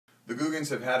The Googins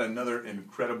have had another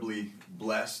incredibly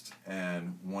blessed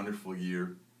and wonderful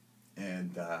year,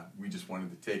 and we just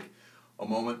wanted to take a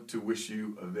moment to wish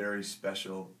you a very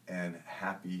special and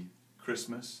happy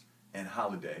Christmas and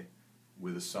holiday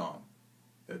with a song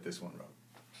that this one wrote.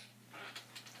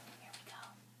 Here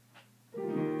we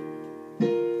go.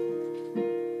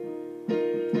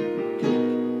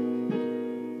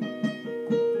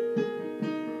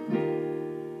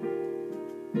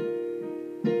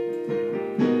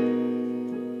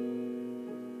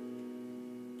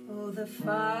 The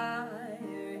fire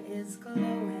is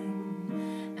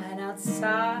glowing, and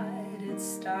outside it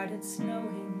started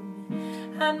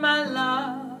snowing, and my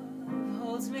love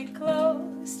holds me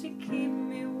close to keep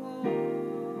me warm.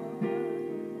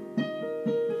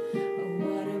 Oh,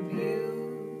 what a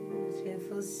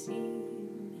beautiful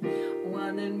scene,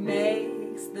 one that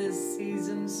makes the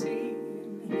season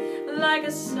seem like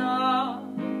a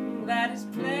song that is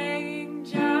playing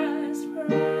just for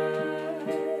us.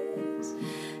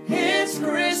 It's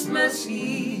Christmas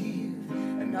Eve,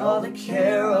 and all the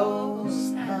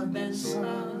carols have been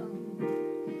sung.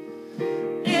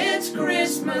 It's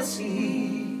Christmas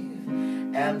Eve,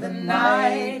 and the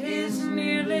night is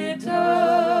nearly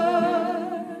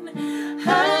done.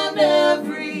 And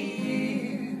every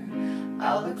year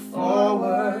I look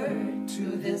forward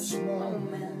to this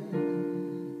moment,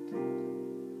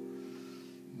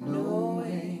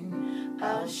 knowing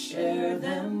I'll share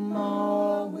them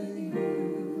all with you.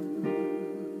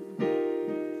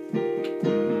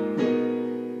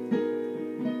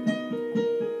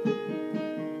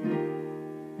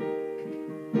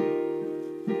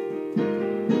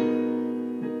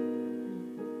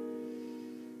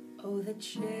 Oh, the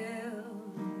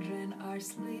children are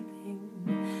sleeping,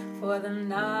 for the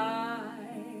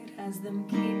night has them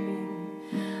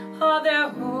keeping all their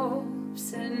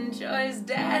hopes and joys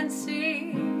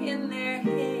dancing in their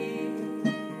heads.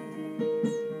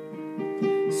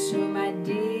 So my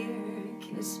dear,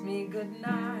 kiss me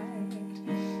goodnight,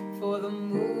 for the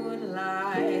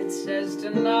moonlight says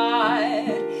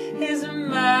tonight is a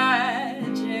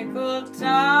magical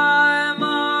time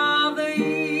of the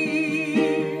year.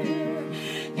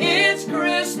 It's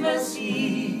Christmas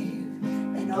Eve,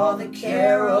 and all the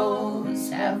carols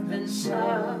have been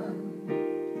sung.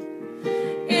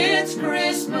 It's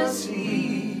Christmas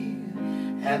Eve,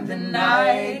 and the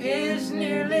night is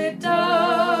nearly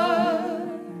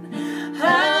done.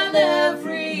 And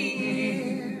every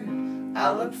year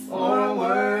I look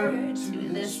forward to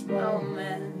this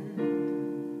moment,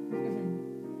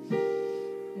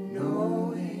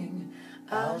 knowing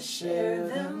I'll share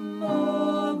them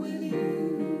all with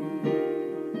you,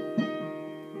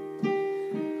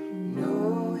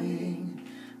 knowing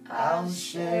I'll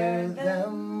share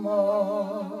them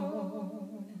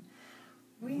all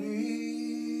with you.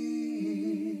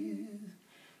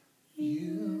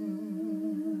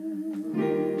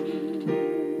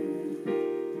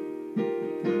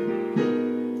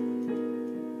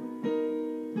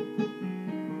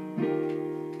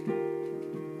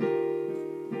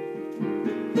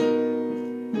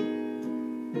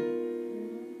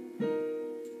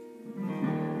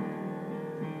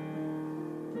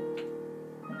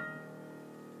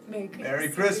 Merry Christmas. Merry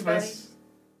Christmas.